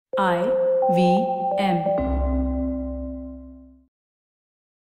IVM.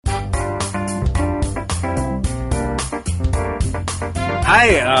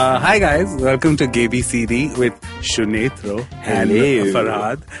 Hi guys. Welcome to GayBCD with Shunetro and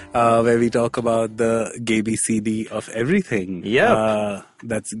Farhad, where we talk about the GayBCD of everything. Yep.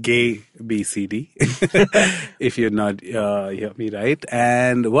 That's Gay BCD. If you're not hear me right.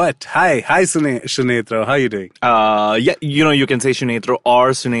 And what? Hi, Shunetro. How are you doing? Yeah, you can say Shunetro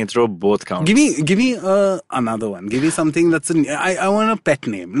or Sunetro, both count. Give me another one. Give me something that's I want a pet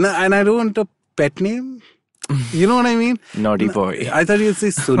name, and I don't want a pet name. You know what I mean? Naughty boy. I thought you'd say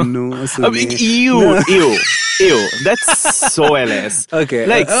Sunnu or Sunni. I mean, ew. That's so LS. Okay.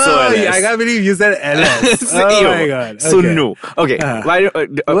 Like, so LS. Yeah, I can't believe you said LS. Oh my god. Okay. Sunnu. Okay.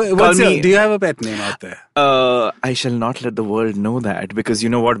 Do you have a pet name out there? I shall not let the world know that, because you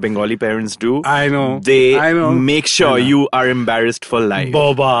know what Bengali parents do? I know. They I know. make sure you are embarrassed for life.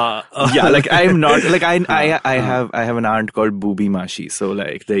 Boba. Yeah, like I'm not, like I have an aunt called Booby Mashi, so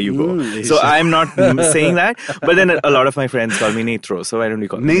like there you go. So I'm not saying that, but then a lot of my friends call me Netro, so why don't we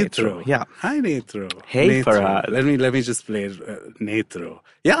call me Netro? Yeah. Hi Netro. Hey Netro. Farhad. Let me just play Netro.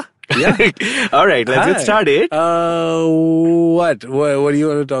 Yeah. All right, let's get started. What do you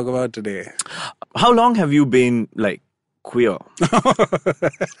want to talk about today? How long have you been like queer?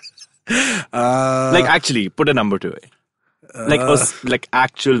 Like actually, put a number to it. Like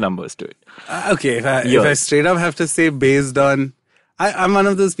actual numbers to it. Okay, if I straight up have to say, based on, I'm one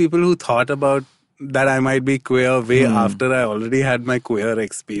of those people who thought about that I might be queer way after I already had my queer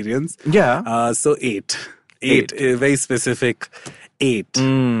experience. Yeah. So eight, very specific. 8.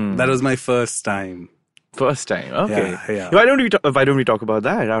 That was my first time. First time, okay. Yeah. Why don't we talk about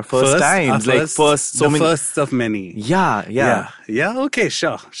that? Our first times, like first, so the many. First of many. Yeah. Okay,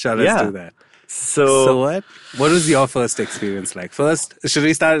 sure. Let's do that. So what? What was your first experience like? First, should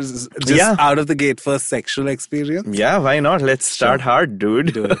we start just out of the gate? First sexual experience? Yeah, why not? Let's start hard,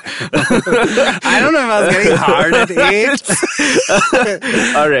 dude. I don't know if I was getting hard at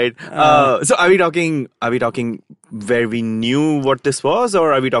 8. All right. So are we talking where we knew what this was,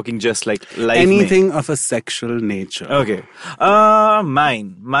 or are we talking just like life? Anything of a sexual nature. Okay.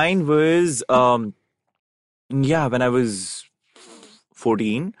 Mine was when I was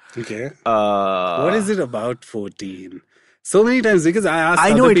 14. Okay. What is it about 14? So many times, because I asked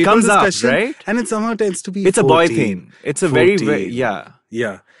I know other it people comes this up, question, right? and it somehow tends to be It's 14. a boy thing. It's a 14. very Yeah.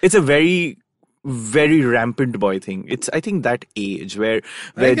 It's a very, very rampant boy thing. It's, I think, that age where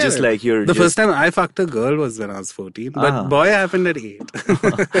just it. like you're the first time I fucked a girl was when I was 14, but boy happened at 8.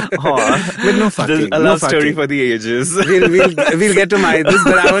 But no fucking. A love story for the ages. We'll get to this,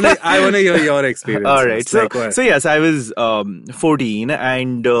 but I wanna hear your experience. All right. First. So yes, I was 14,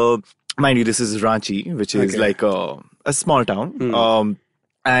 and mind you, this is Ranchi, which is like a small town.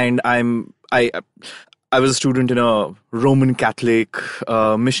 And I was a student in a Roman Catholic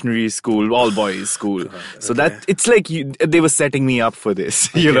missionary school, all boys school. So that it's like they were setting me up for this,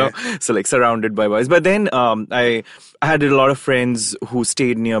 you know. So like surrounded by boys. But then I had a lot of friends who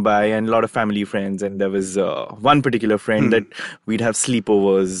stayed nearby, and a lot of family friends. And there was one particular friend that we'd have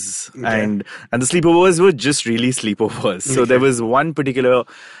sleepovers, and the sleepovers were just really sleepovers. So there was one particular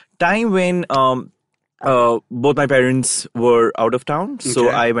time when both my parents were out of town, so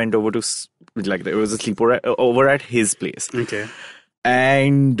I went over to there was a sleepover over at his place. Okay.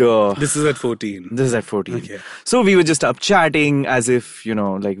 And this is at 14. This is at 14. Okay. So we were just up chatting as if,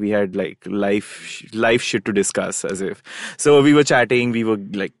 like we had like life shit to discuss, as if. So we were chatting, we were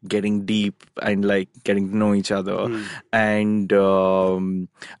like getting deep and like getting to know each other. And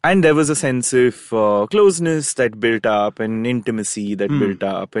there was a sense of closeness that built up, and intimacy that built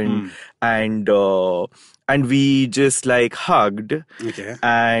up, and we just like hugged,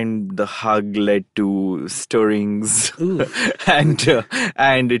 and the hug led to stirrings,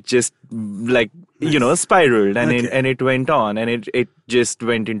 and it just like spiraled, and it went on, and it just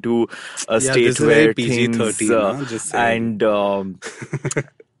went into a state where PG-13, things and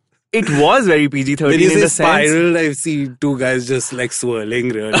it was very PG-13 when you in the say spiraled, sense. I see two guys just like swirling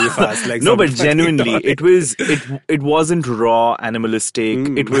really fast. Like No, but genuinely, it wasn't raw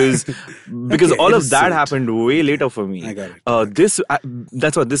animalistic. It was because all of that happened way later for me. I got it. This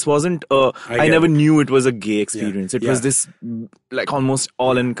wasn't. I never knew it was a gay experience. It was this like almost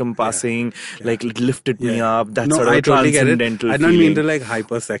all-encompassing, like it lifted me up. That sort of transcendental I don't mean to like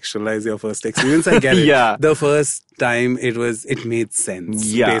hypersexualize your first experience. I get it. The first time it made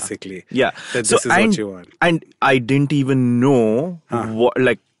sense. Basically. Yeah. That this is what you want. And I didn't even know what,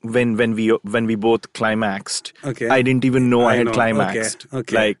 like, when we both climaxed. I didn't even know I had climaxed.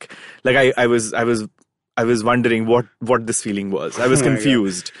 Okay. Like I was I was wondering what this feeling was. I was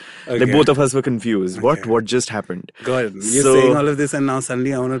confused. Okay. Like both of us were confused. What just happened? God, you're saying all of this, and now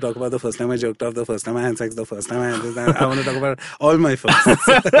suddenly I want to talk about the first time I jerked off, the first time I had sex, the first time I had this. I want to talk about all my firsts.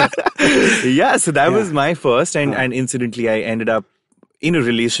 Yeah, so that was my first, and incidentally, I ended up in a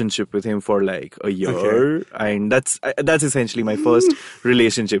relationship with him for like a year, and that's essentially my first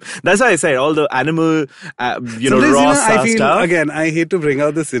relationship. That's why I said all the animal, raw I feel, stuff. Again, I hate to bring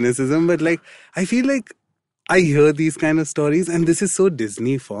out the cynicism, but like I feel like I hear these kind of stories, and this is so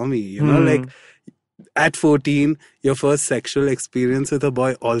Disney for me. You know, like at 14, your first sexual experience with a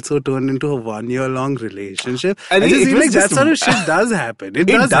boy also turned into a 1-year-long relationship. I just feel like that sort of shit does happen. It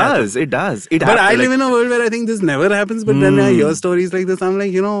does. But I live in a world where I think this never happens. But then I hear stories like this. I'm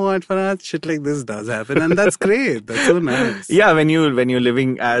like, you know what, Farhad, shit like this does happen, and that's great. That's so nice. Yeah, when you're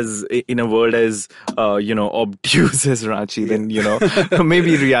living as in a world as obtuse as Ranchi, then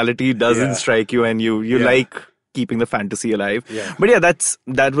maybe reality doesn't strike you, and you like keeping the fantasy alive. Yeah. But yeah,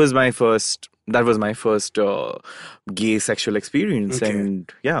 that was my first gay sexual experience.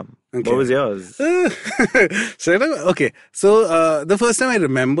 And what was yours? Okay, so the first time I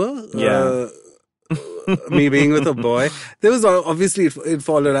remember me being with a boy, there was obviously it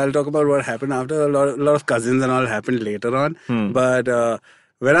followed. I'll talk about what happened after. A lot of cousins and all happened later on. But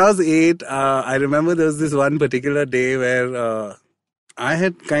when I was 8, I remember there was this one particular day where I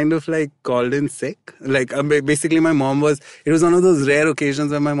had kind of like called in sick. Like basically my mom it was one of those rare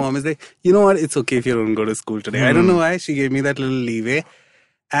occasions where my mom is like, you know what, it's okay if you don't go to school today. I don't know why. She gave me that little leeway.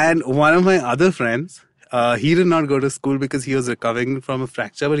 And one of my other friends, he did not go to school because he was recovering from a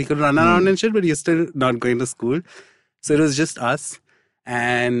fracture, but he could run around and shit, but he was still not going to school. So it was just us.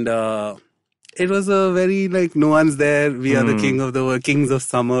 And it was a very like no one's there. We are the kings of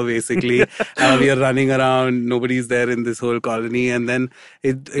summer basically. We are running around. Nobody's there in this whole colony. And then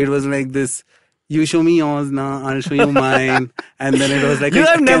it was like this. You show me yours now, I'll show you mine. And then it was like...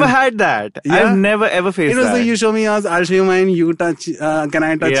 I've never had that. Yeah? I've never ever faced that. It was like, you show me yours, I'll show you mine. You touch... can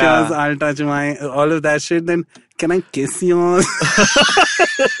I touch yours? I'll touch mine. All of that shit. Then, can I kiss yours?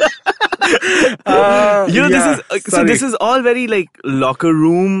 This is all very like locker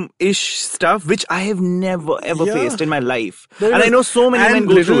room-ish stuff, which I have never ever faced in my life. And I know so many men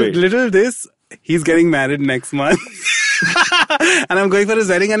go through it. Little this, he's getting married next month. And I'm going for his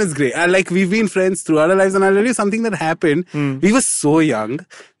wedding, and it's great. Like, we've been friends throughout our lives, and I'll tell you something that happened. We were so young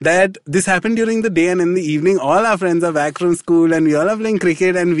that this happened during the day, and in the evening, all our friends are back from school, and we all are playing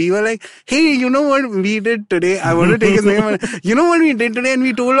cricket, and we were like, hey, you know what we did today? I want to take his name. You know what we did today? And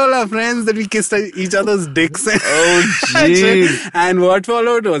we told all our friends that we kissed each other's dicks. Oh, jeez. And what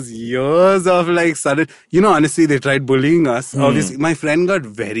followed was years of like sudden, honestly, they tried bullying us. Obviously, my friend got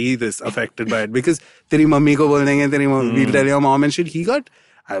very affected by it because teri mummy ko bol denge, we'll tell your mom and shit.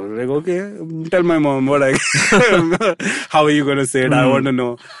 I was like, okay, tell my mom what how are you going to say it? I want to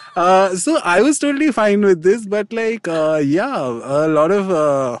know. So I was totally fine with this, but like, a lot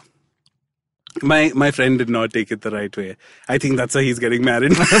of, my friend did not take it the right way. I think that's why he's getting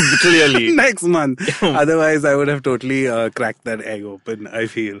married clearly next month. Otherwise, I would have totally cracked that egg open, I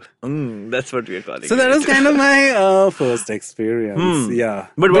feel. That's what we're calling So that was kind of my first experience. Yeah.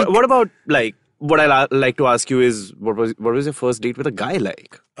 But what about like, what I like to ask you is, what was your first date with a guy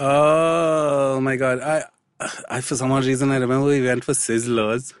like? Oh my God. I for some odd reason, I remember we went for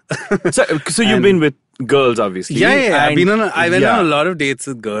Sizzlers. So you've been with girls, obviously. Yeah. I went on a lot of dates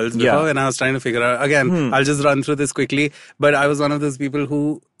with girls before, and I was trying to figure out, again, I'll just run through this quickly, but I was one of those people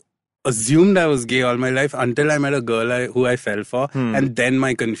who assumed I was gay all my life until I met a girl who I fell for, and then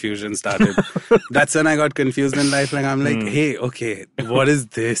my confusion started. That's when I got confused in life. Like, I'm like, hey, okay, what is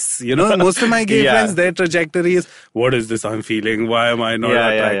this? Most of my gay friends, their trajectory is, what is this I'm feeling? Why am I not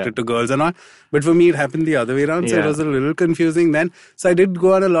attracted to girls and all? But for me, it happened the other way around, so it was a little confusing then. So I did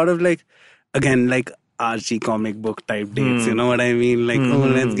go on a lot of like, again, like Archie comic book type dates, you know what I mean? Like,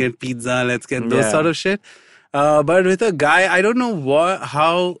 let's get pizza, let's get those sort of shit. But with a guy, I don't know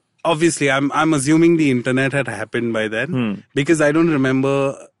how... Obviously, I'm assuming the internet had happened by then because I don't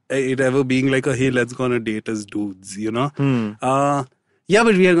remember it ever being like hey, let's go on a date as dudes, Yeah,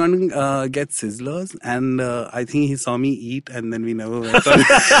 but we are going to get Sizzlers, and I think he saw me eat, and then we never went on.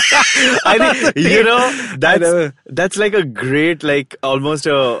 I think, that's like a great, like almost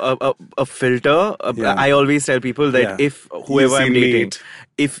a filter. I always tell people that if whoever I'm dating,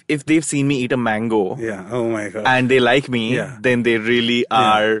 if they've seen me eat a mango, oh my God, and they like me, then they really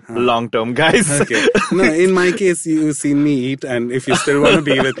are long-term guys. Okay. No, in my case, you've seen me eat, and if you still want to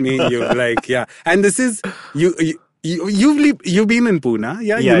be with me, you're like, and this is You've been in Pune,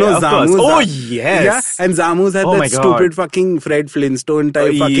 yeah? Yeah, you know Zamu's. Oh, yes. Yeah, and Zamu's had that stupid fucking Fred Flintstone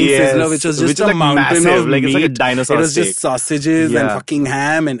type fucking sizzler, which was just a mountain of meat. It's like a dinosaur It was just sausages and fucking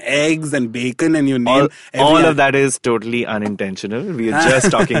ham and eggs and bacon and you name all of that is totally unintentional. We are just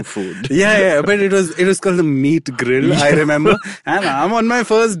talking food. Yeah, but it was called the Meat Grill, I remember. And I'm on my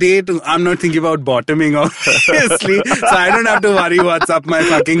first date. I'm not thinking about bottoming, obviously. So I don't have to worry what's up my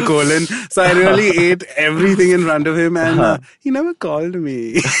fucking colon. So I really ate everything in front of him and he never called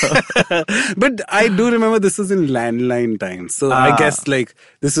me. But I do remember this was in landline times. So I guess like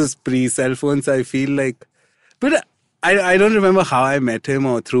this was pre-cell phones. I feel like, but I don't remember how I met him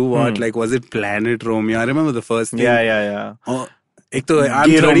or through what. Like, was it Planet Romeo? I remember the first thing. Yeah. I'm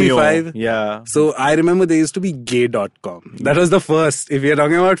 35. Romeo. Yeah. So I remember there used to be gay.com. That was the first. If you're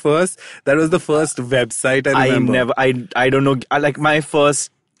talking about first, that was the first website I remember. I don't know. Like my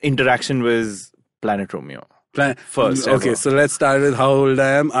first interaction was Planet Romeo. First. Okay, so let's start with how old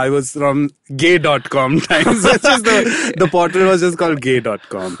I am. I was from gay.com times. Which is the portal was just called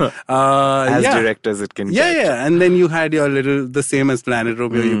gay.com. As direct as it can get. Yeah. And then you had your the same as Planet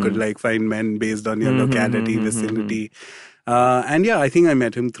Romeo. You could like find men based on your locality, vicinity. And I think I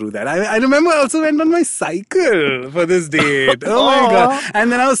met him through that. I remember I also went on my cycle for this date. Oh my God.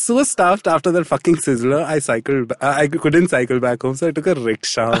 And then I was so stuffed after that fucking sizzler. I couldn't cycle back home, so I took a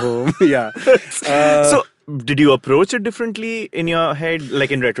rickshaw home. Yeah. So did you approach it differently in your head, like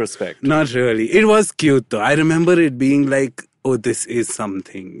in retrospect? Not really. It was cute though. I remember it being like, oh, this is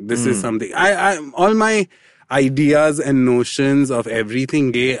something. This is something. All my ideas and notions of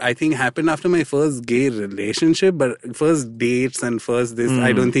everything gay, I think happened after my first gay relationship, but first dates and first this,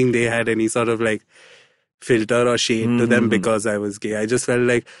 I don't think they had any sort of like filter or shade to them because I was gay. I just felt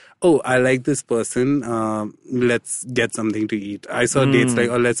like, oh, I like this person. Let's get something to eat. I saw dates like,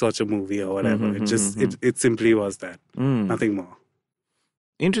 oh, let's watch a movie or whatever. It simply was that. Nothing more.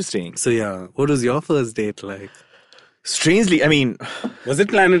 Interesting. So yeah, what was your first date like? Strangely, I mean, was it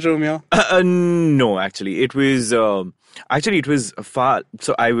Planet Romeo? No, actually, it was. It was far.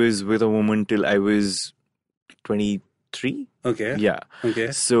 So I was with a woman till I was 23. Okay. Yeah. Okay.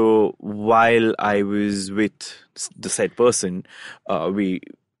 So while I was with the said person,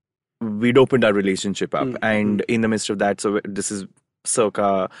 we'd opened our relationship up, and in the midst of that, so this is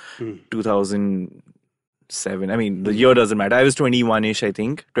circa 2007. I mean, the year doesn't matter. I was 21-ish, I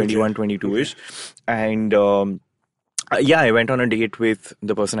think, 21, 22-ish, and I went on a date with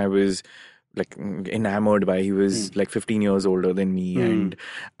the person I was like enamored by. He was like 15 years older than me,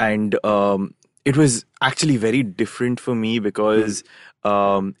 and it was actually very different for me because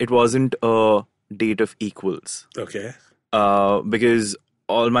it wasn't a date of equals. Okay. Because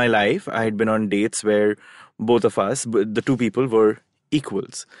all my life I had been on dates where both of us, the two people, were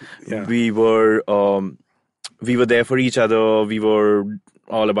equals. Yeah. We were there for each other. We were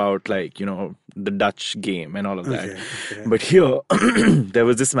all about like, the Dutch game and all of that. Okay. But here, there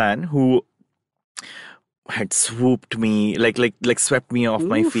was this man who had swooped me, like swept me off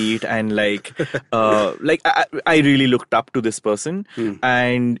my feet, and I really looked up to this person,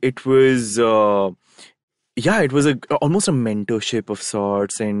 and it was it was almost a mentorship of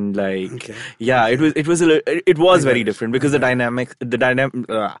sorts, and it was very different because the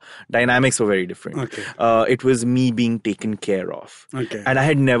dynamics were very different. Okay. It was me being taken care of. Okay. And I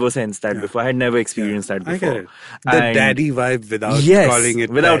had never sensed that before. I had never experienced that before. I get it. The daddy vibe without calling it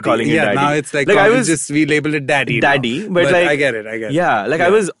calling it daddy. Now it's like we label it daddy. Daddy, now. But I get it. Yeah, I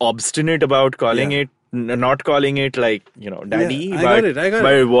was obstinate about calling it, not calling it daddy. I got it.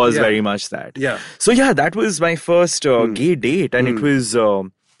 But it was very much that. Yeah. So that was my first gay date, and it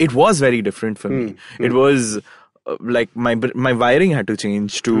was very different for me. It was like my wiring had to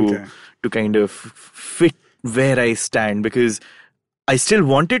change to kind of fit where I stand, because I still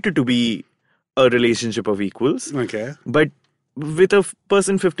wanted it to be a relationship of equals. Okay. But with a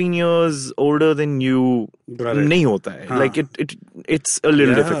person 15 years older than you, nahi hota hai. Like it's a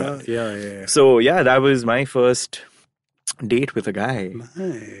little difficult. Yeah. So that was my first date with a guy.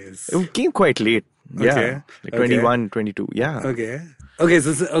 Nice. It came quite late. Okay. Like 21, 22. Yeah.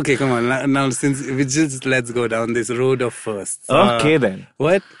 Okay, come on. Now, since let's go down this road of firsts. Okay, then.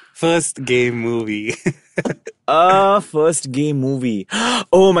 What first gay movie? First gay movie.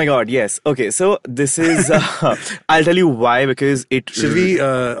 Oh my God, yes. Okay, so this is... I'll tell you why, because it... Should we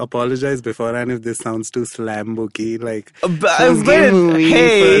apologize beforehand if this sounds too slam booky? Like, it's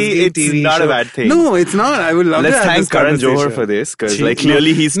not a bad thing. No, it's not. I would love to have thank Karan Johar for this, because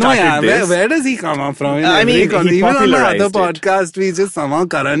clearly he started this. Where does he come up from? He even on the other it. podcast, we just somehow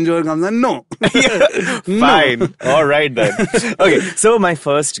Karan Johar comes on. No. Fine. All right then. Okay, so my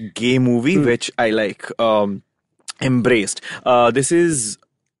first gay movie, which I like... embraced. This is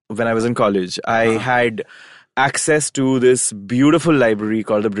when I was in college. I had access to this beautiful library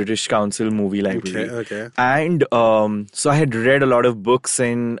called the British Council Movie Library. Okay. And so I had read a lot of books,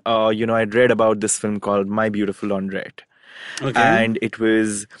 and I'd read about this film called My Beautiful Laundrette. Okay. And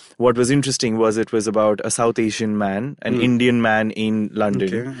what was interesting was it was about a South Asian man, an Indian man in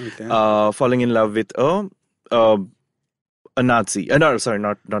London, falling in love with a Nazi. No, sorry,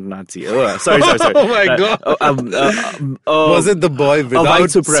 not Nazi. Sorry. Oh my God. Was it the boy without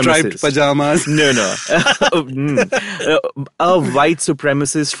striped pajamas? No. A white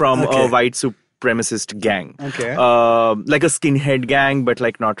supremacist from a white supremacist gang. Okay. Like a skinhead gang, but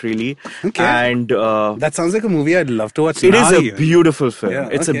like not really. Okay. And that sounds like a movie I'd love to watch. It is a beautiful film. Yeah,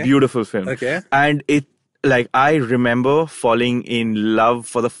 it's a beautiful film. Okay. And I remember falling in love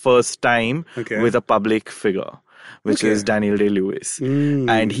for the first time with a public figure, which is Daniel Day-Lewis.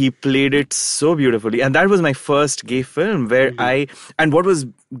 And he played it so beautifully. And that was my first gay film where and what was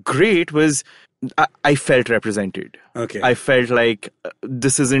great was I felt represented. Okay. I felt like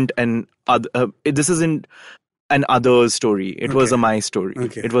this isn't an other's story. It was a my story.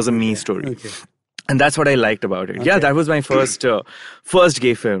 It was a me story. Okay. And that's what I liked about it. Yeah, that was my first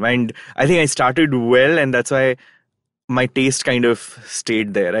gay film. And I think I started well, and that's why my taste kind of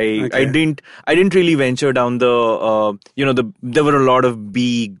stayed there. I didn't really venture down the there were a lot of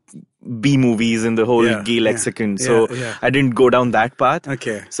B movies in the whole gay lexicon. So I didn't go down that path.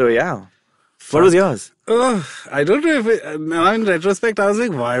 Okay. So yeah. What was yours? I don't know if now in retrospect I was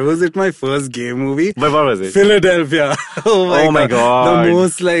like, why was it my first gay movie? But what was it? Philadelphia. Oh my god. The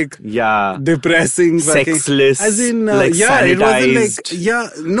most depressing, sexless, as in sanitized. It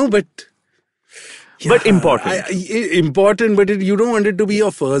wasn't but important. Important, but you don't want it to be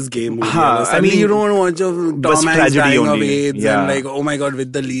your first gay movie. I mean, you don't want to watch Tom Hanks dying of AIDS and like, oh my god,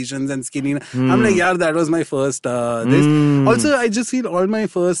 with the lesions and skinny. I'm like, that was my first this. Also, I just feel all my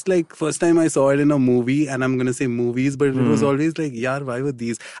first time I saw it in a movie, and I'm gonna say movies, but it was always like, why were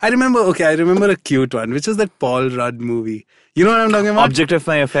these? I remember a cute one, which is that Paul Rudd movie. You know what I'm talking about? Object of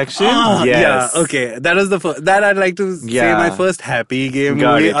My Affection? Yes. Yeah, okay. That was the first. That I'd like to say my first happy game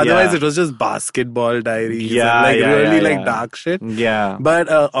movie. Otherwise, it was just Basketball Diaries. Really dark shit. Yeah. But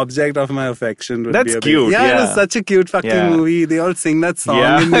Object of My Affection would That's be cute. It was such a cute fucking movie. They all sing that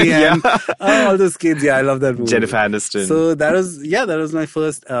song in the end. All those kids. Yeah, I love that movie. Jennifer Aniston. So that was my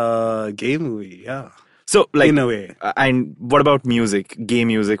first gay movie. Yeah. So, in a way. And what about music, gay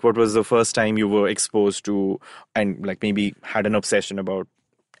music? What was the first time you were exposed to and maybe had an obsession about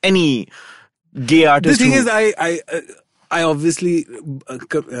any gay artist? The thing is, I obviously,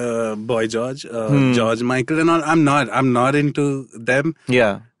 Boy George, George Michael and all, I'm not into them.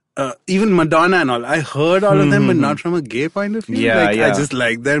 Yeah. Even Madonna and all. I heard all of them, but not from a gay point of view. I just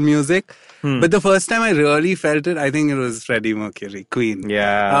like their music. But the first time I really felt it, I think it was Freddie Mercury, Queen.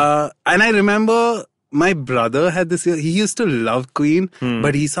 Yeah. And I remember my brother had this, he used to love Queen,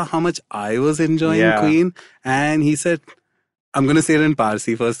 but he saw how much I was enjoying Queen. And he said, I'm going to say it in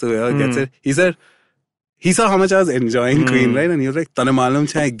Parsi first, so whoever gets it. He said, he saw how much I was enjoying Queen, right? And he was like, Tane malum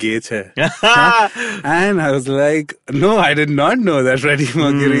chhe gay chhe. And I was like, no, I did not know that Freddie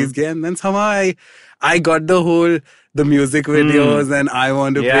Mercury is gay. And then somehow I got the music videos and I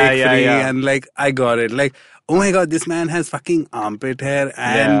Want to Break Free and I got it. Oh my god, this man has fucking armpit hair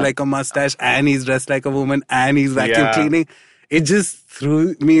and a mustache and he's dressed like a woman and he's vacuum cleaning. It just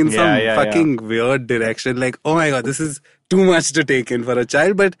threw me in some fucking weird direction. Oh my god, this is too much to take in for a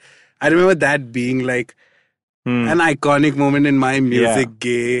child. But I remember that being an iconic moment in my music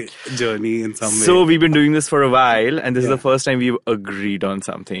gay journey in some way. So we've been doing this for a while, and this is the first time we've agreed on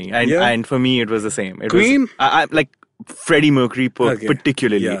something. And for me, it was the same. Queen? Freddie Mercury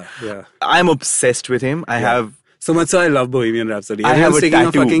particularly. Yeah. I'm obsessed with him. I have so much so I love Bohemian Rhapsody. I have a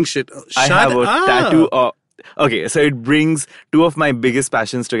tattoo. Fucking shit. I have a tattoo. Okay, so it brings two of my biggest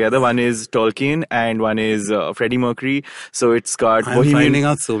passions together. One is Tolkien and one is Freddie Mercury. So it's got I'm finding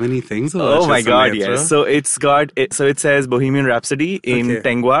out so many things. Oh my god, yes. So it's got so it says Bohemian Rhapsody in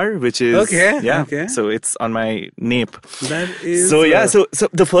Tengwar, which is so it's on my nape. That is so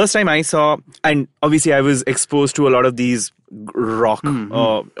the first time I saw, and obviously I was exposed to a lot of these rock,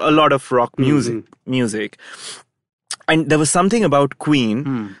 a lot of rock music. And there was something about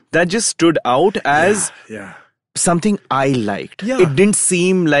Queen that just stood out as something I liked. Yeah. It didn't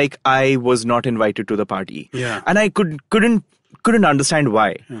seem like I was not invited to the party. Yeah. And I couldn't understand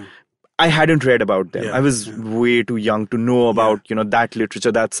why. Yeah. I hadn't read about them. Yeah. I was way too young to know about, that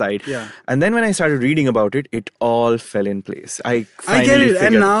literature, that side. Yeah. And then when I started reading about it, it all fell in place. I get it.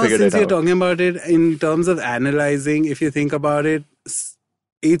 And now since you're talking about it in terms of analyzing, if you think about it,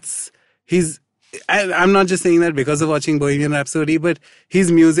 I'm not just saying that because of watching Bohemian Rhapsody, but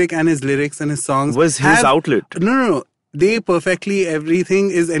his music and his lyrics and his songs was his outlet. No. They perfectly,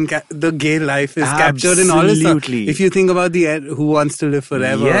 everything is, the gay life is captured in all his stuff. If you think about the end, Who Wants to Live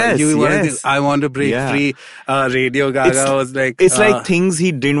Forever? Yes. I Want to Break Free. Radio Gaga was like... It's like things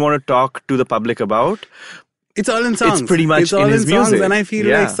he didn't want to talk to the public about. It's all in songs. It's pretty much in his music. And I feel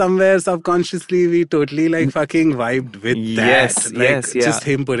like somewhere subconsciously we totally like fucking vibed with that. Yes. Just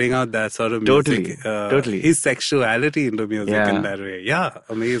him putting out that sort of music. Totally. His sexuality into music in that way. Yeah,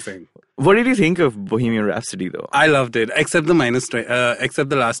 amazing. What did you think of Bohemian Rhapsody though? I loved it, except the except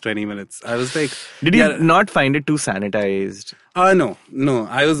the last 20 minutes. I was like... Did you not find it too sanitized? No.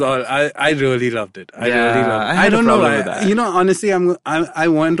 I really loved it. I really loved it. I don't know why. You know, honestly, I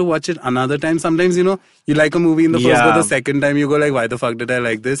want to watch it another time. Sometimes, you know, you like a movie in the first, but the second time you go like, why the fuck did I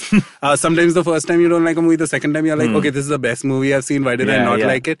like this? Sometimes the first time you don't like a movie, the second time you're like, okay, this is the best movie I've seen. Why did I not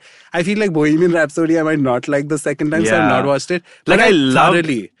like it? I feel like Bohemian Rhapsody, I might not like the second time, so I've not watched it. Like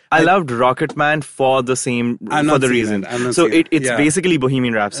I loved Rocketman for the reason. So it's basically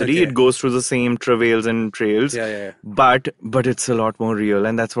Bohemian Rhapsody. Okay. It goes through the same travails and trails. Yeah. But it's a lot more real,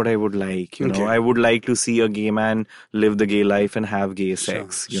 and that's what I would like. You know, I would like to see a gay man live the gay life and have gay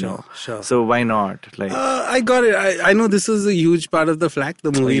sex. Sure. So why not? Like, I got it. I know this was a huge part of the flack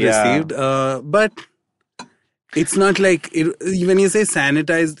the movie received, but. It's not like when you say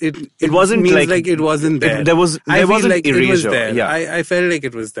sanitized, it wasn't means like it wasn't there. There wasn't like erasure. It was there. Yeah. I felt like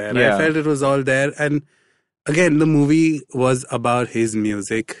it was there. I felt it was all there. And again, the movie was about his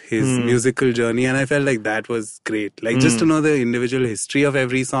music, his musical journey, and I felt like that was great. Like just to know the individual history of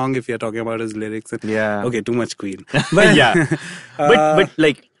every song. If you're talking about his lyrics, okay, too much Queen. But but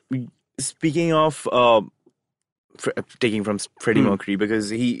like speaking of. Taking from Freddie Mercury,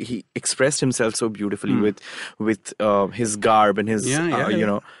 because he expressed himself so beautifully with his garb and his you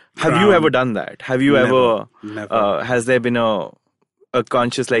know. Have you ever done that? Have you Never. Has there been a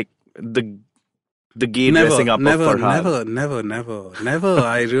conscious like the gay dressing up of Farhad? Never.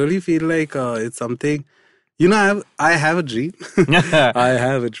 I really feel like it's something. You know, I have a dream. I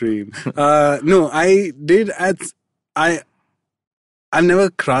have a dream. No, I did I've never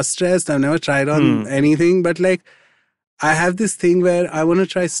cross-dressed. I've never tried on anything, but like. I have this thing where I want to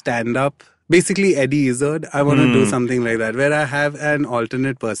try stand-up. Basically, Eddie Izzard. I want to do something like that, where I have an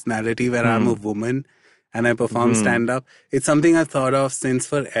alternate personality, where I'm a woman and I perform stand-up. It's something I've thought of since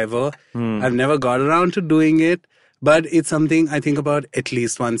forever. I've never got around to doing it, but it's something I think about at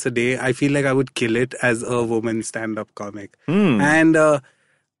least once a day. I feel like I would kill it as a woman stand-up comic. And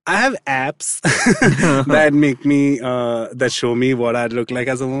I have apps that make me that show me what I'd look like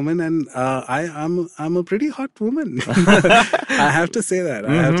as a woman, and I'm a pretty hot woman. I have to say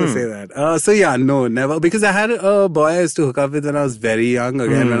that. So yeah, no, never, because I had a boy I used to hook up with when I was very young.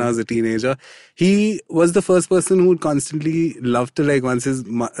 Again, when I was a teenager, he was the first person who would constantly love to, like, once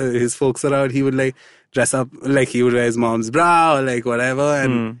his folks are out, he would like dress up, like he would wear his mom's bra or like whatever,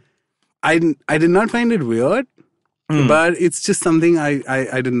 and I did not find it weird. But it's just something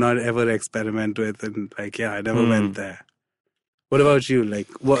I did not ever experiment with, and like, I never went there. What about you? Like,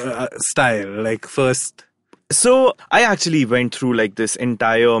 what style? Like, first? So I actually went through like this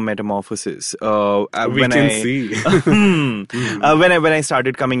entire metamorphosis. We can see. When I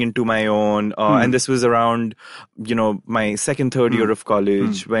started coming into my own, and this was around, you know, my second, third year of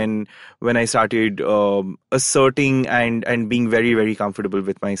college, when I started asserting and being very, very comfortable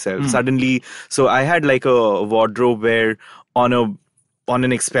with myself. Suddenly, so I had like a wardrobe where on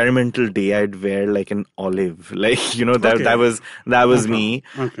an experimental day, I'd wear like an olive, like, you know, that was me.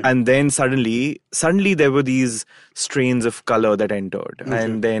 Okay. And then suddenly there were these strains of color that entered. Okay.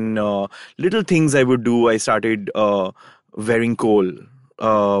 And then little things I would do, I started wearing kohl.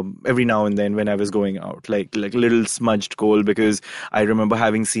 Every now and then when I was going out, like little smudged kohl, because I remember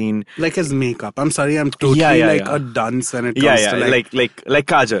having seen, like, as makeup. I'm sorry, I'm totally a dunce when it comes to like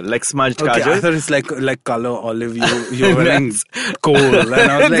kajal, like smudged kajal. I thought it's like color olive. You're wearing kohl, and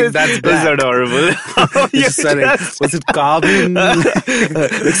I was like, that's black. This is adorable. Was it carbon?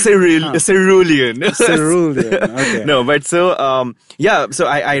 Cerulean. Okay. No, but so so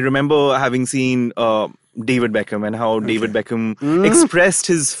I remember having seen David Beckham and how David Beckham expressed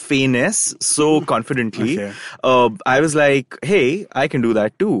his fairness so confidently. Okay. I was like, hey, I can do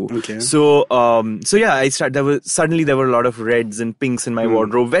that too. Okay. So I started. There were a lot of reds and pinks in my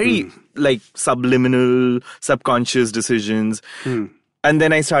wardrobe. Very like subliminal, subconscious decisions. And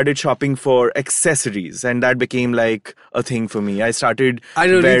then I started shopping for accessories, and that became like a thing for me. I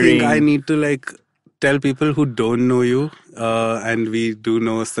really think I need to like tell people who don't know you, and we do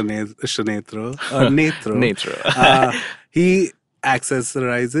know Netro. Netro.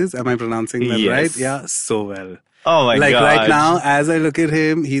 accessorizes. Am I pronouncing that right? Yeah, so well. Oh my god. Right now, as I look at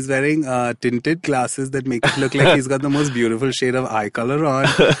him, he's wearing tinted glasses that make it look like he's got the most beautiful shade of eye color on.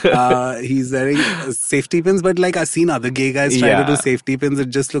 He's wearing safety pins, but like I've seen other gay guys try to do safety pins. It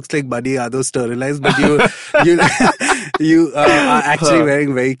just looks like Buddy Ado sterilized, but you are actually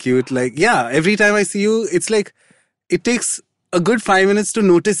wearing very cute. Like, yeah, every time I see you, it's like it takes a good 5 minutes to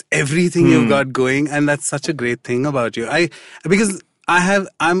notice everything you've got going, and that's such a great thing about you.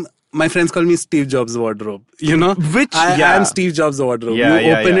 My friends call me Steve Jobs' wardrobe, you know? I'm Steve Jobs' wardrobe. You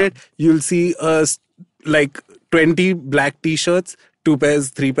open it, you'll see like 20 black t-shirts,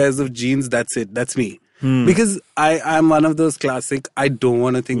 3 pairs of jeans. That's it. That's me. Because I'm one of those classic, I don't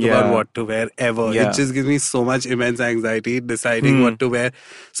want to think about what to wear ever. It just gives me so much immense anxiety deciding what to wear.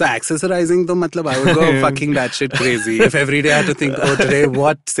 So accessorizing, though, I would go fucking batshit crazy if every day I had to think, oh, today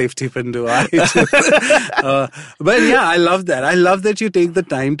what safety pin do I choose? But yeah, I love that. I love that you take the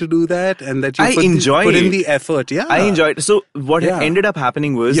time to do that and that you put in the effort. Yeah, I enjoyed it. So what ended up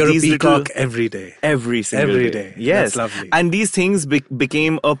happening was you're a peacock every day. Every single day. Yes. That's lovely. And these things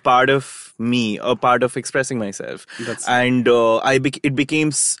became a part of me, a part of expressing myself. And it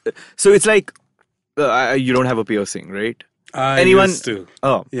became so it's like you don't have a piercing, right? Anyone used to.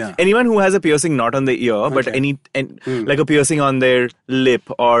 Anyone who has a piercing not on the ear but like a piercing on their lip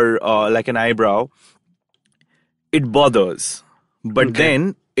or like an eyebrow, it bothers, but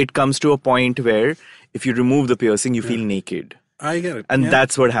then it comes to a point where if you remove the piercing you feel naked. I get it. And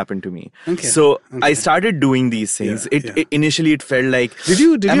that's what happened to me. So I started doing these things. Initially it felt like, Did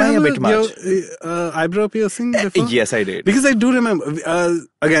you have a bit much? Eyebrow piercing before? Yes, I did. Because I do remember,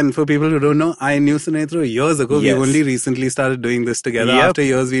 again, for people who don't know, I knew Sunetra years ago. Yes. We only recently started doing this together. After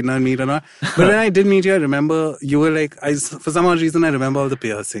years we did not meet or not. But when I did meet you, I remember you were like, for some odd reason, I remember all the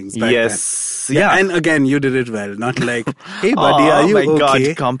piercings back then. Yeah. And again, you did it well. Not like, hey buddy, are you okay? Oh my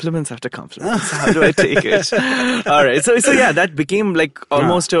God, compliments after compliments. How do I take it? All right. So yeah, that became like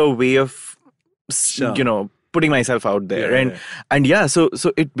almost a way of, putting myself out there. So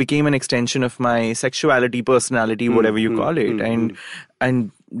it became an extension of my sexuality, personality, whatever you call it.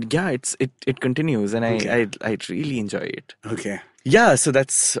 And yeah, it continues, and I really enjoy it. Okay. Yeah, so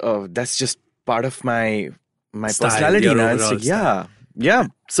that's just part of my Style, personality now. Yeah.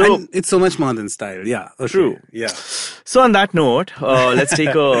 So and it's so much more than style. Yeah. Okay. True. Yeah. So on that note, let's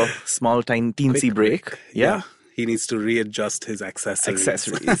take a small teensy break. Yeah. He needs to readjust his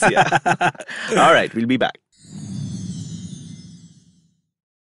accessories. Yeah. All right, we'll be back.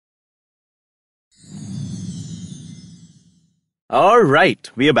 All right,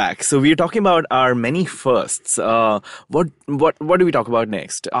 we are back. So we are talking about our many firsts. What do we talk about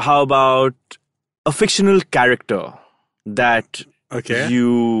next? How about a fictional character that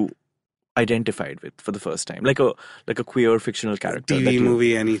you identified with for the first time, like a queer fictional character, TV,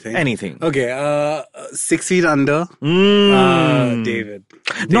 movie, anything. Okay, 6 Feet Under. David.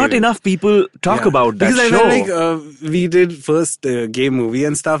 Not enough people talk about that because show. I felt like we did first gay movie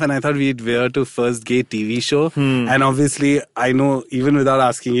and stuff, and I thought we'd veer to first gay TV show. And obviously, I know even without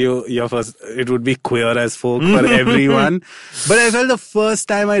asking you, your first, it would be Queer as Folk for everyone. But I felt the first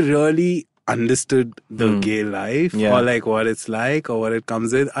time I really understood the gay life or like what it's like or what it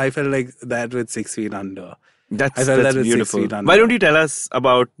comes with. I felt like that with 6 Feet Under. That's beautiful. Why don't you tell us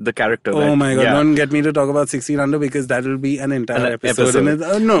about the character? Oh my God, don't get me to talk about 6 Feet Under because that will be an entire episode.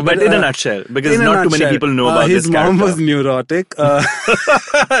 But in a nutshell, because not too many people know about this character. His mom was neurotic.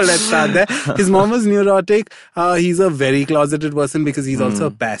 Let's start there. His mom was neurotic. He's a very closeted person because he's also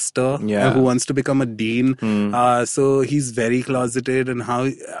a pastor who wants to become a dean. So he's very closeted, and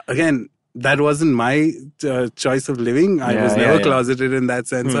again, that wasn't my choice of living. I was never closeted in that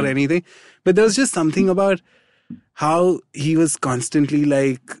sense or anything. But there was just something about how he was constantly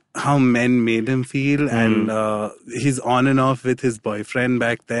like how men made him feel and his on and off with his boyfriend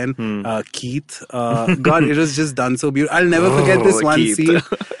back then, Keith. God, it was just done so beautiful. I'll never forget this one scene.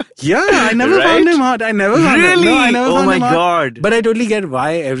 Yeah, I never found him hot. I never found him. No, I never found him hot. God. But I totally get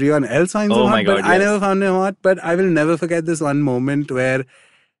why everyone else finds him hot. But I never found him hot. But I will never forget this one moment where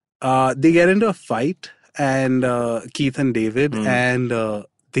they get into a fight, and Keith and David, and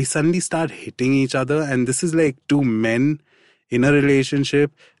they suddenly start hitting each other. And this is like two men in a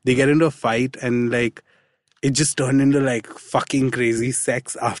relationship. They get into a fight, and like it just turned into like fucking crazy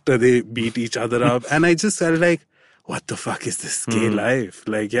sex after they beat each other up. And I just felt like, what the fuck is this gay life?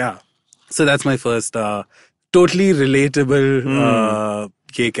 Like, yeah. So that's my first totally relatable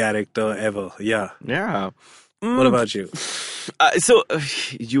gay character ever. Yeah. Yeah. What about you? So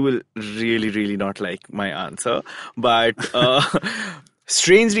you will really, really not like my answer, but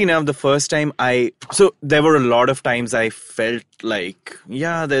Strangely enough, the first time so there were a lot of times I felt like,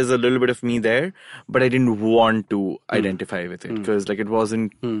 yeah, there's a little bit of me there, but I didn't want to identify with it because like it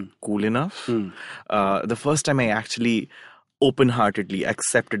wasn't cool enough. The first time I actually open-heartedly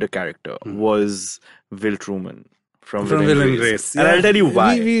accepted a character was Will Truman from Will and Grace. And I'll tell you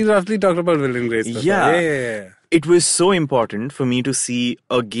why. We roughly talked about Will and Grace before. Yeah. It was so important for me to see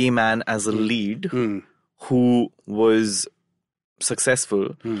a gay man as a lead who was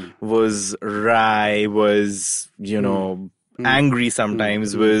successful, was wry, was, angry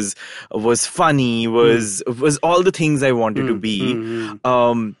sometimes, was funny, was all the things I wanted to be.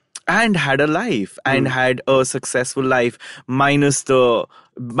 And had a life and had a successful life minus a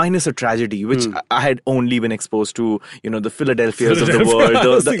tragedy, which I had only been exposed to, the Philadelphias of the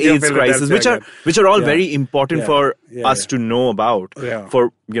world, the AIDS crisis, which are all very important for us to know about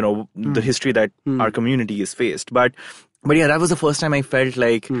for, the history that our community is faced. But yeah, that was the first time I felt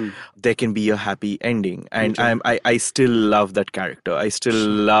like there can be a happy ending. And I still love that character. I still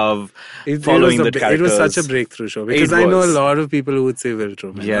love following that character. It was such a breakthrough show. Because I know a lot of people who would say Will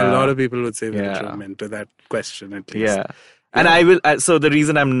Truman. A lot of people would say Will Truman to that question at least. Yeah. And I will. So the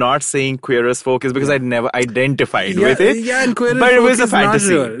reason I'm not saying queer as folk is because I'd never identified with it. Yeah, and queer as folk is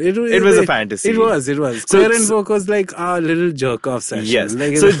not real. It was a fantasy. It was. Queer and folk was like our little jerk-off session. Yes.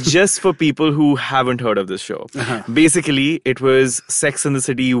 So just for people who haven't heard of this show, basically it was Sex and the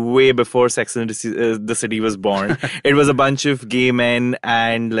City way before Sex and the City was born. It was a bunch of gay men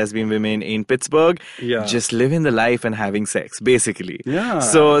and lesbian women in Pittsburgh just living the life and having sex, basically. Yeah.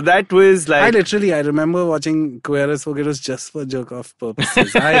 So that was like... I remember watching Queer as Folk. It was just for jerk-off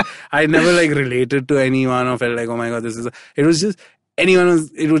purposes. I never related to anyone or felt like, oh my god, it was just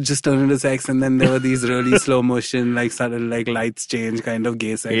it would just turn into sex, and then there were these really slow motion, sudden lights change kind of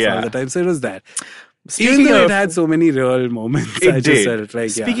gay sex all the time. So it was that. Even though it had so many real moments, just felt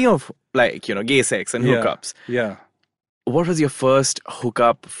like, Speaking of gay sex and hookups. Yeah. What was your first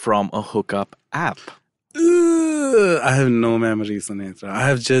hookup from a hookup app? I have no memories, Sunetra. I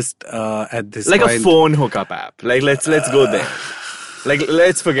have just at this point... a phone hookup app. Let's go there.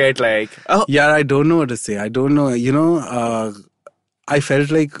 Let's forget Yeah, I don't know what to say. I don't know. I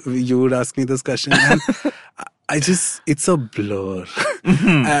felt like you would ask me this question, and it's a blur.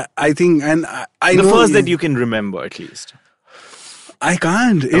 I think, and I know... The first that you can remember, at least. I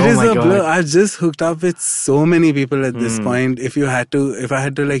can't. It is a blur. I've just hooked up with so many people at this point. If I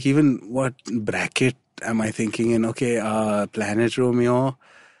had to even what bracket am I thinking in? Okay, Planet Romeo,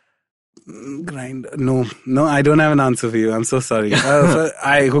 Grindr. No, I don't have an answer for you. I'm so sorry. So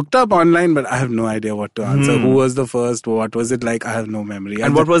I hooked up online, but I have no idea what to answer. Who was the first? What was it like? I have no memory.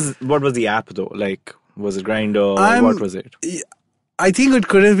 And what was the app though? Was it Grindr? What was it? I think it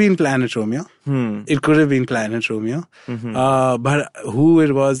could have been Planet Romeo. It could have been Planet Romeo. But who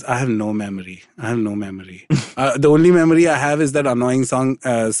it was, I have no memory. The only memory I have is that annoying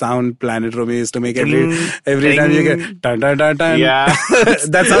sound Planet Romeo used to make every time you get dun dun dun dun. Yeah.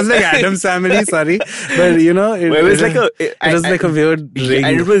 That sounds like Addams Family, sorry. But it was like a weird ring.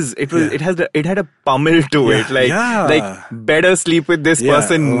 And it had a pummel to it. Better sleep with this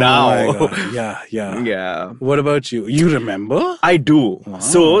person now. My God. Yeah. What about you? You remember? I do. Wow.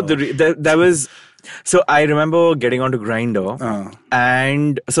 So that was... So I remember getting onto Grindr,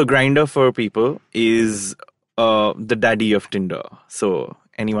 and so Grindr for people is the daddy of Tinder. So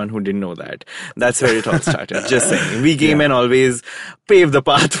anyone who didn't know that's where it all started. Just saying, we gay men always pave the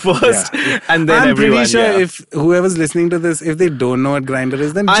path first, and then I'm pretty sure if whoever's listening to this, if they don't know what Grindr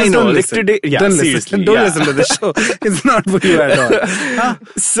is, then just don't listen. Today, don't listen. Don't listen to the show. It's not for you at all.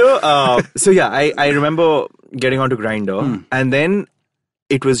 So I remember getting onto Grindr, and then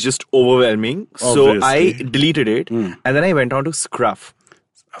it was just overwhelming. Obviously. So I deleted it, and then I went on to Scruff.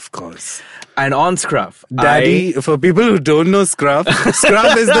 Of course. And on Scruff, for people who don't know Scruff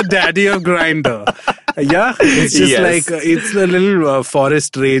is the daddy of Grindr. Yeah, it's just it's a little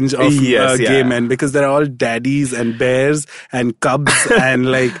forest range of gay men, because they're all daddies and bears and cubs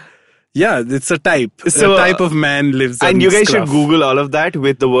and yeah, it's a type. So, a type of man lives on And you guys Scruff. should Google all of that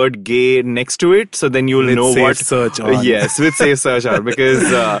with the word gay next to it, so then you'll know what... Search on. Yes, with safe search on. Because we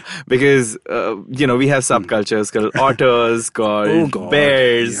have subcultures called otters, called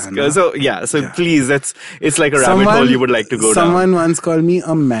bears. So please, it's like a rabbit hole you would like to go down. Someone once called me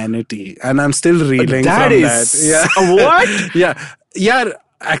a manatee, and I'm still reeling from that. Yeah. What? Yeah.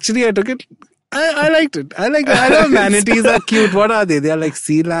 Actually, I took it I liked it. I love manatees are cute. What are they? They are like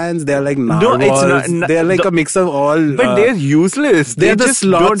sea lions. They are like narwhals. No, it's not. They are like a mix of all. But they're useless. They're the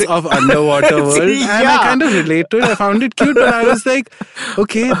sloths of underwater world. Yeah. And I kind of relate to it. I found it cute, but I was like,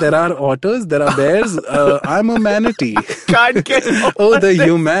 okay, there are otters, there are bears. I'm a manatee. Can't get over the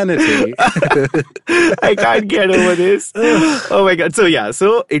humanity. I can't get over this. Oh my God.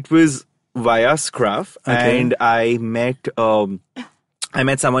 So it was via Scruff, and I met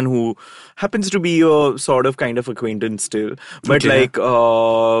someone who happens to be a sort of kind of acquaintance still. But it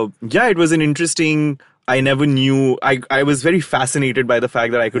was an interesting... I never knew... I was very fascinated by the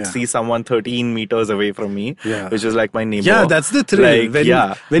fact that I could see someone 13 meters away from me, which was like my neighbor. Yeah, that's the thrill.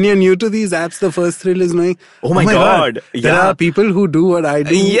 When you're new to these apps, the first thrill is knowing, oh my God. There are people who do what I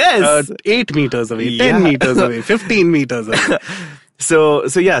do 8 meters away, 10 meters away, 15 meters away. So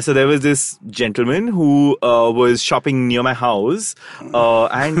there was this gentleman who was shopping near my house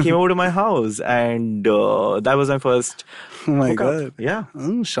and came over to my house, and that was my first... Oh my God. Yeah.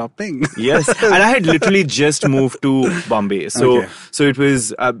 Shopping. Yes. And I had literally just moved to Bombay. So it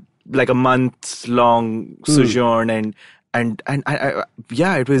was like a month-long sojourn, and it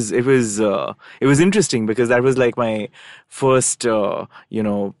was interesting because that was like my first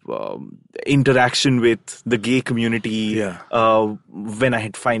interaction with the gay community when I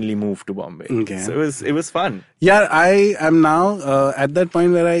had finally moved to Bombay. So it was fun. Yeah, I am now at that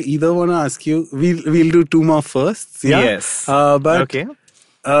point where I either want to ask you, we'll do two more firsts. Yeah? Yes. But okay.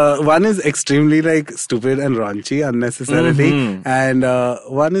 One is extremely like stupid and raunchy unnecessarily, and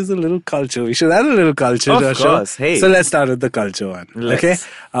one is a little culture. We should add a little culture to our show. Hey. So let's start with the culture one. Okay.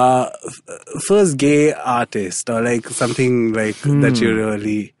 First gay artist or like something like that you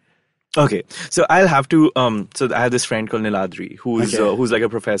really... Okay, so I'll have to. So I have this friend called Niladri, who's like a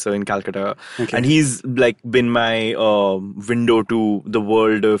professor in Calcutta, and he's like been my window to the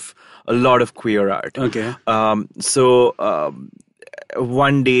world of a lot of queer art. Okay.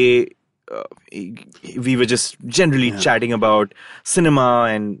 One day we were just generally chatting about cinema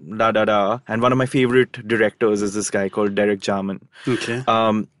and and one of my favorite directors is this guy called Derek Jarman. Okay.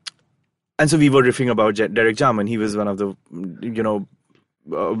 And so we were riffing about Derek Jarman. He was one of the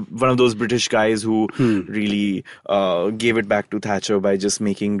one of those British guys who really gave it back to Thatcher by just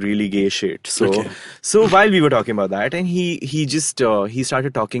making really gay shit. So while we were talking about that, and he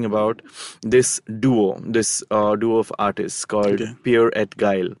started talking about this duo of artists called Pierre et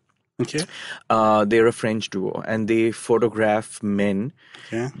Gaël. Okay. They're a French duo, and they photograph men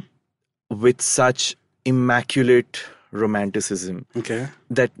with such immaculate romanticism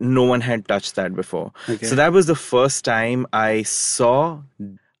that no one had touched that before. So that was the first time I saw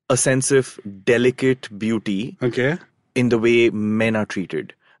a sense of delicate beauty in the way men are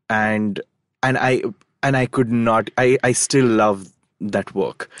treated, and I could not... I still love that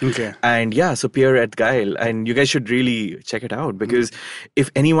work. And so Pierre et Gaël, and you guys should really check it out, because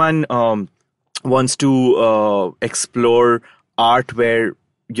if anyone wants to explore art where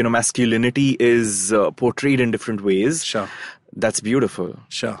masculinity is portrayed in different ways. Sure. That's beautiful.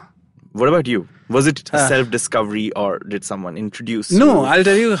 Sure. What about you? Was it self-discovery, or did someone introduce you? No, I'll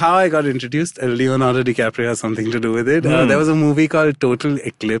tell you how I got introduced. Leonardo DiCaprio has something to do with it. There was a movie called Total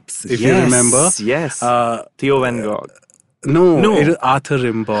Eclipse, if you remember. Yes. Theo Van Gogh. No, it was Arthur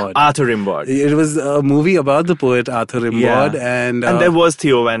Rimbaud. Arthur Rimbaud. It was a movie about the poet Arthur Rimbaud. And there was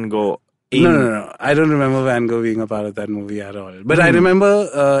Theo Van Gogh. No. I don't remember Van Gogh being a part of that movie at all. But I remember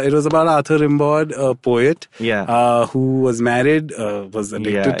it was about Arthur Rimbaud, a poet who was married, was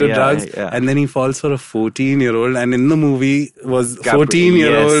addicted to drugs, and then he falls for a 14-year-old. And in the movie was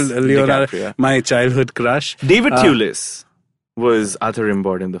 14-year-old Leonardo, my childhood crush. David Thewlis was Arthur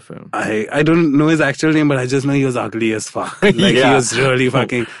Rimbaud in the film. I don't know his actual name, but I just know he was ugly as fuck. Like he was really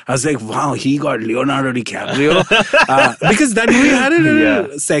fucking... I was like, wow, he got Leonardo DiCaprio. Because that movie had a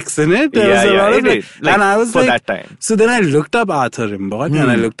little sex in it. There was a lot of it. And I was for like... that time. So then I looked up Arthur Rimbaud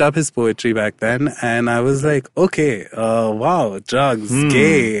and I looked up his poetry back then, and I was like, okay, wow, drugs,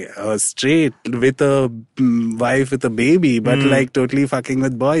 gay, straight, with a wife with a baby, but like totally fucking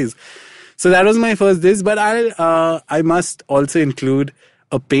with boys. So that was my first diss, but I must also include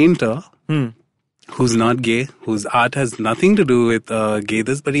a painter who's not gay, whose art has nothing to do with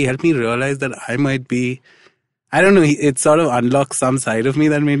gayness, but he helped me realize that I might be... I don't know, it sort of unlocked some side of me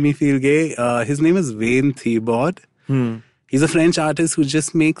that made me feel gay. His name is Wayne Thiebaud. He's a French artist who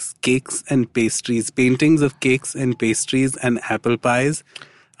just makes cakes and pastries, paintings of cakes and pastries and apple pies.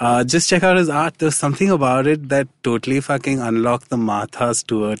 Just check out his art. There's something about it that totally fucking unlocked the Martha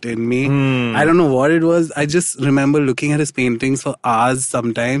Stewart in me. I don't know what it was. I just remember looking at his paintings for hours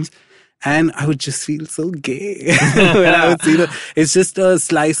sometimes And I would just feel so gay when I would see it's just a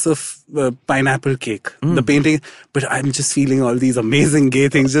slice of pineapple cake, the painting, but I'm just feeling all these amazing gay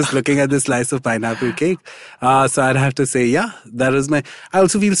things just looking at this slice of pineapple cake. So I'd have to say, yeah, that was I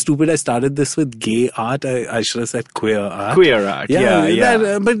also feel stupid. I started this with gay art. I should have said queer art. Queer art,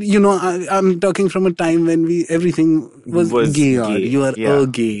 yeah. But I'm talking from a time when everything was gay art. You are a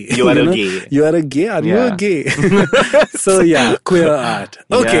gay. You are a gay. You are a gay art. You are gay. So yeah, queer art.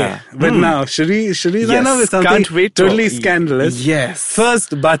 Okay, but now should we run off with something totally scandalous? Yes.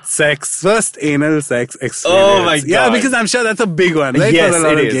 First butt sex. First anal sex experience. Oh my God. Yeah, because I'm sure that's a big one, right? Yes, for a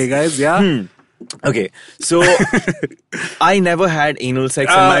lot it of gay guys, yeah. Okay, so I never had anal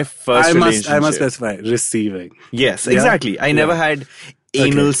sex in my first relationship. I must specify, receiving. Yes, exactly. I never had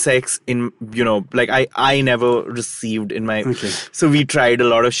anal sex in, I never received in my... Okay. So we tried a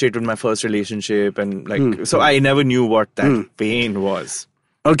lot of shit with my first relationship and so I never knew what that pain was.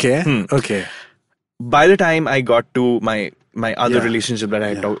 Okay, okay. By the time I got to my other relationship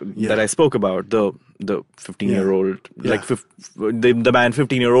that that I spoke about, the 15-year-old, the man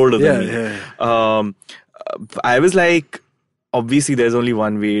 15 year older than me. I was like, obviously there's only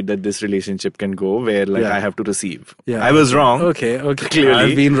one way that this relationship can go, where I have to receive. I was wrong. Okay. Clearly.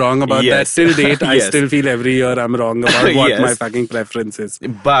 I've been wrong about that till date. I still feel every year I'm wrong about what my fucking preference is.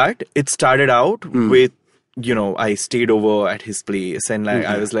 But it started out with, I stayed over at his place and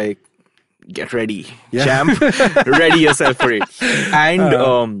I was like, get ready, champ. Ready yourself for it.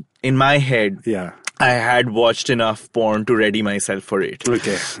 And in my head, I had watched enough porn to ready myself for it.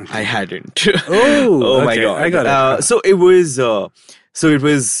 Okay. I hadn't. Oh, my God. I got it. So it was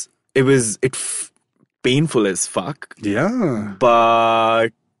painful as fuck. Yeah. But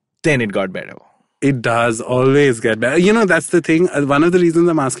then it got better. It does always get better. That's the thing. One of the reasons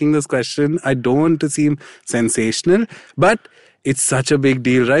I'm asking this question, I don't want to seem sensational, but it's such a big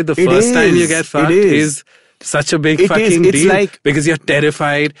deal, right? The first time you get fucked is such a big fucking deal. Like, because you're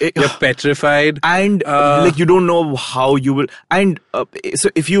terrified, you're petrified. And you don't know how you will. And so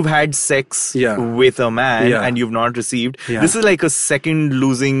if you've had sex with a man and you've not received, this is like a second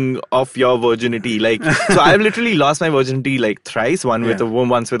losing of your virginity. So I've literally lost my virginity thrice. Once with a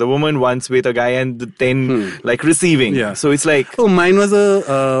woman, once with a guy, and then receiving. Yeah. So it's like... Oh, mine was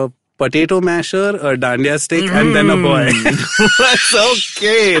a potato masher, a dandiya stick, and then a boy. That's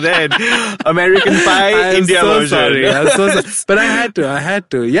okay then. American Pie, India version. Sorry. I'm so sorry. But I had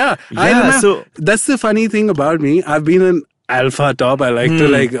to. Yeah. I remember. So that's the funny thing about me. I've been an alpha top. I like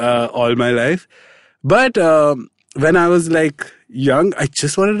to all my life. But when I was young, I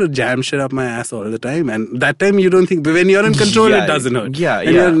just wanted to jam shit up my ass all the time. And that time you don't think, when you're in control, it doesn't hurt.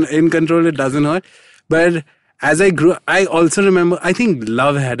 When you're in control, it doesn't hurt. But as I grew, I also remember, I think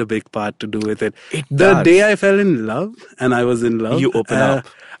love had a big part to do with it. The day I fell in love, and I was in love. You opened up.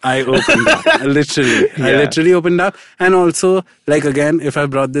 I opened up, literally. I literally opened up. And also, again, if I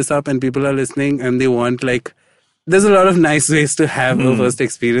brought this up and people are listening and they want, there's a lot of nice ways to have a first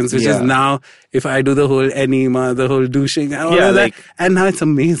experience, which is now, if I do the whole enema, the whole douching, and all of that, and now it's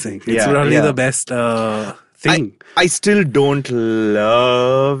amazing. It's probably the best thing. I still don't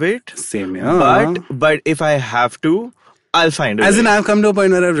love it. Same, yeah. But if I have to, I'll find it. As in, I've come to a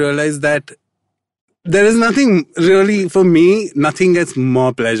point where I've realized that there is nothing really, for me, nothing gets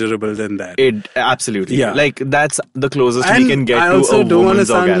more pleasurable than that. It absolutely. Yeah. That's the closest and we can get to a woman's orgasm. I also don't want to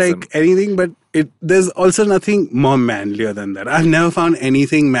sound like anything, but there's also nothing more manlier than that. I've never found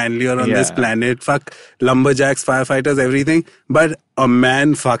anything manlier on this planet. Fuck lumberjacks, firefighters, everything. But a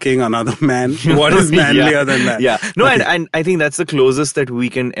man fucking another man, what is manlier than that? Yeah. No, and I think that's the closest that we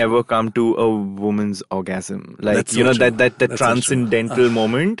can ever come to a woman's orgasm. That transcendental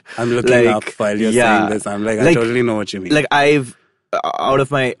moment. I'm looking up while you're saying this. I'm I totally know what you mean. I've, out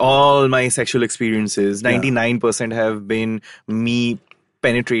of all my sexual experiences, 99% have been me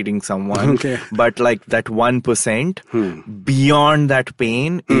penetrating someone. Okay. But that 1%, beyond that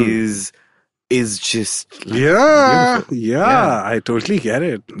pain is just beautiful. Yeah, I totally get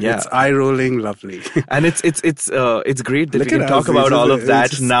it. Yeah. It's eye-rolling lovely. And it's great that we can talk about all of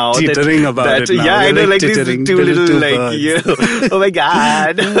that now. Teetering about it now. Yeah, I know, these teetering, two little oh my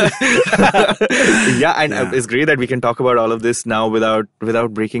God. Yeah, and it's great that we can talk about all of this now without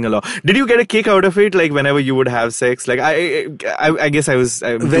breaking a law. Did you get a kick out of it? Whenever you would have sex? I guess I was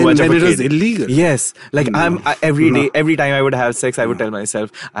too much of a kid. When it was illegal? Yes. Every time I would have sex, I would tell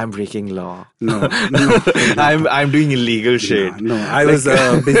myself, I'm breaking law. No. I'm doing illegal shit. No, I was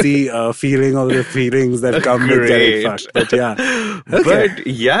busy feeling all the feelings that come with getting fucked. But yeah, but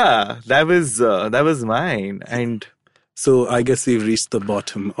yeah, that was mine. And so I guess we've reached the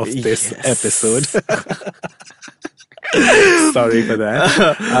bottom of this episode. Sorry for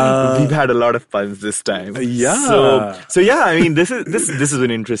that. We've had a lot of puns this time. Yeah. So yeah, I mean, this has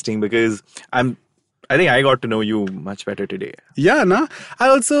been interesting because I think I got to know you much better today. Yeah, no. I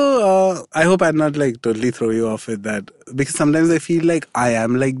also, I hope I'm not like totally throw you off with that, because sometimes I feel like I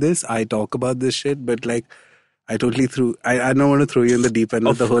am like this. I talk about this shit, but like I totally I don't want to throw you in the deep end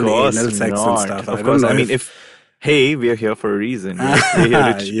of the whole anal sex and stuff. Of course. I mean, hey, we're here for a reason.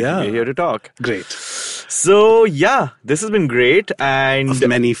 We're here to talk. Great. So yeah, this has been great, and of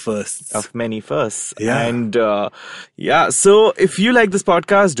many firsts. Yeah. And so if you like this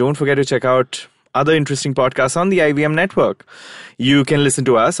podcast, don't forget to check out other interesting podcasts on the IVM network. You can listen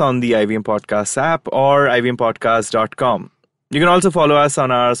to us on the IVM Podcasts app or ivmpodcast.com. You can also follow us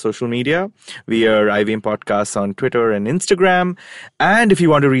on our social media. We are IVM Podcasts on Twitter and Instagram. And if you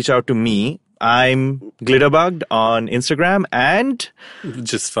want to reach out to me, I'm Glitterbugged on Instagram and...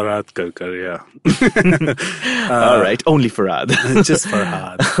 just Farhad Karkar, yeah. All right, only Farhad. Just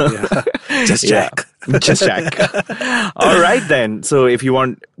Farhad, yeah. Just Jack. Yeah, just Jack. All right then. So if you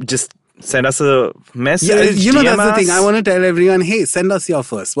want, just send us a message. Yeah, you know, DM that's the thing. us. I want to tell everyone, hey, send us your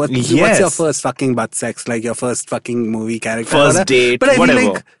first. What's your first fucking butt sex? Like your first fucking movie character. First date, but I whatever.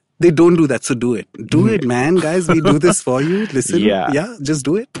 feel like they don't do that, so do it. Do it, man. Guys, we do this for you. Listen. Yeah, just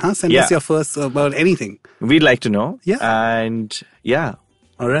do it. Send us your first about anything. We'd like to know. Yeah. And yeah.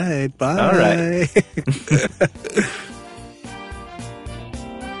 All right. Bye. All right.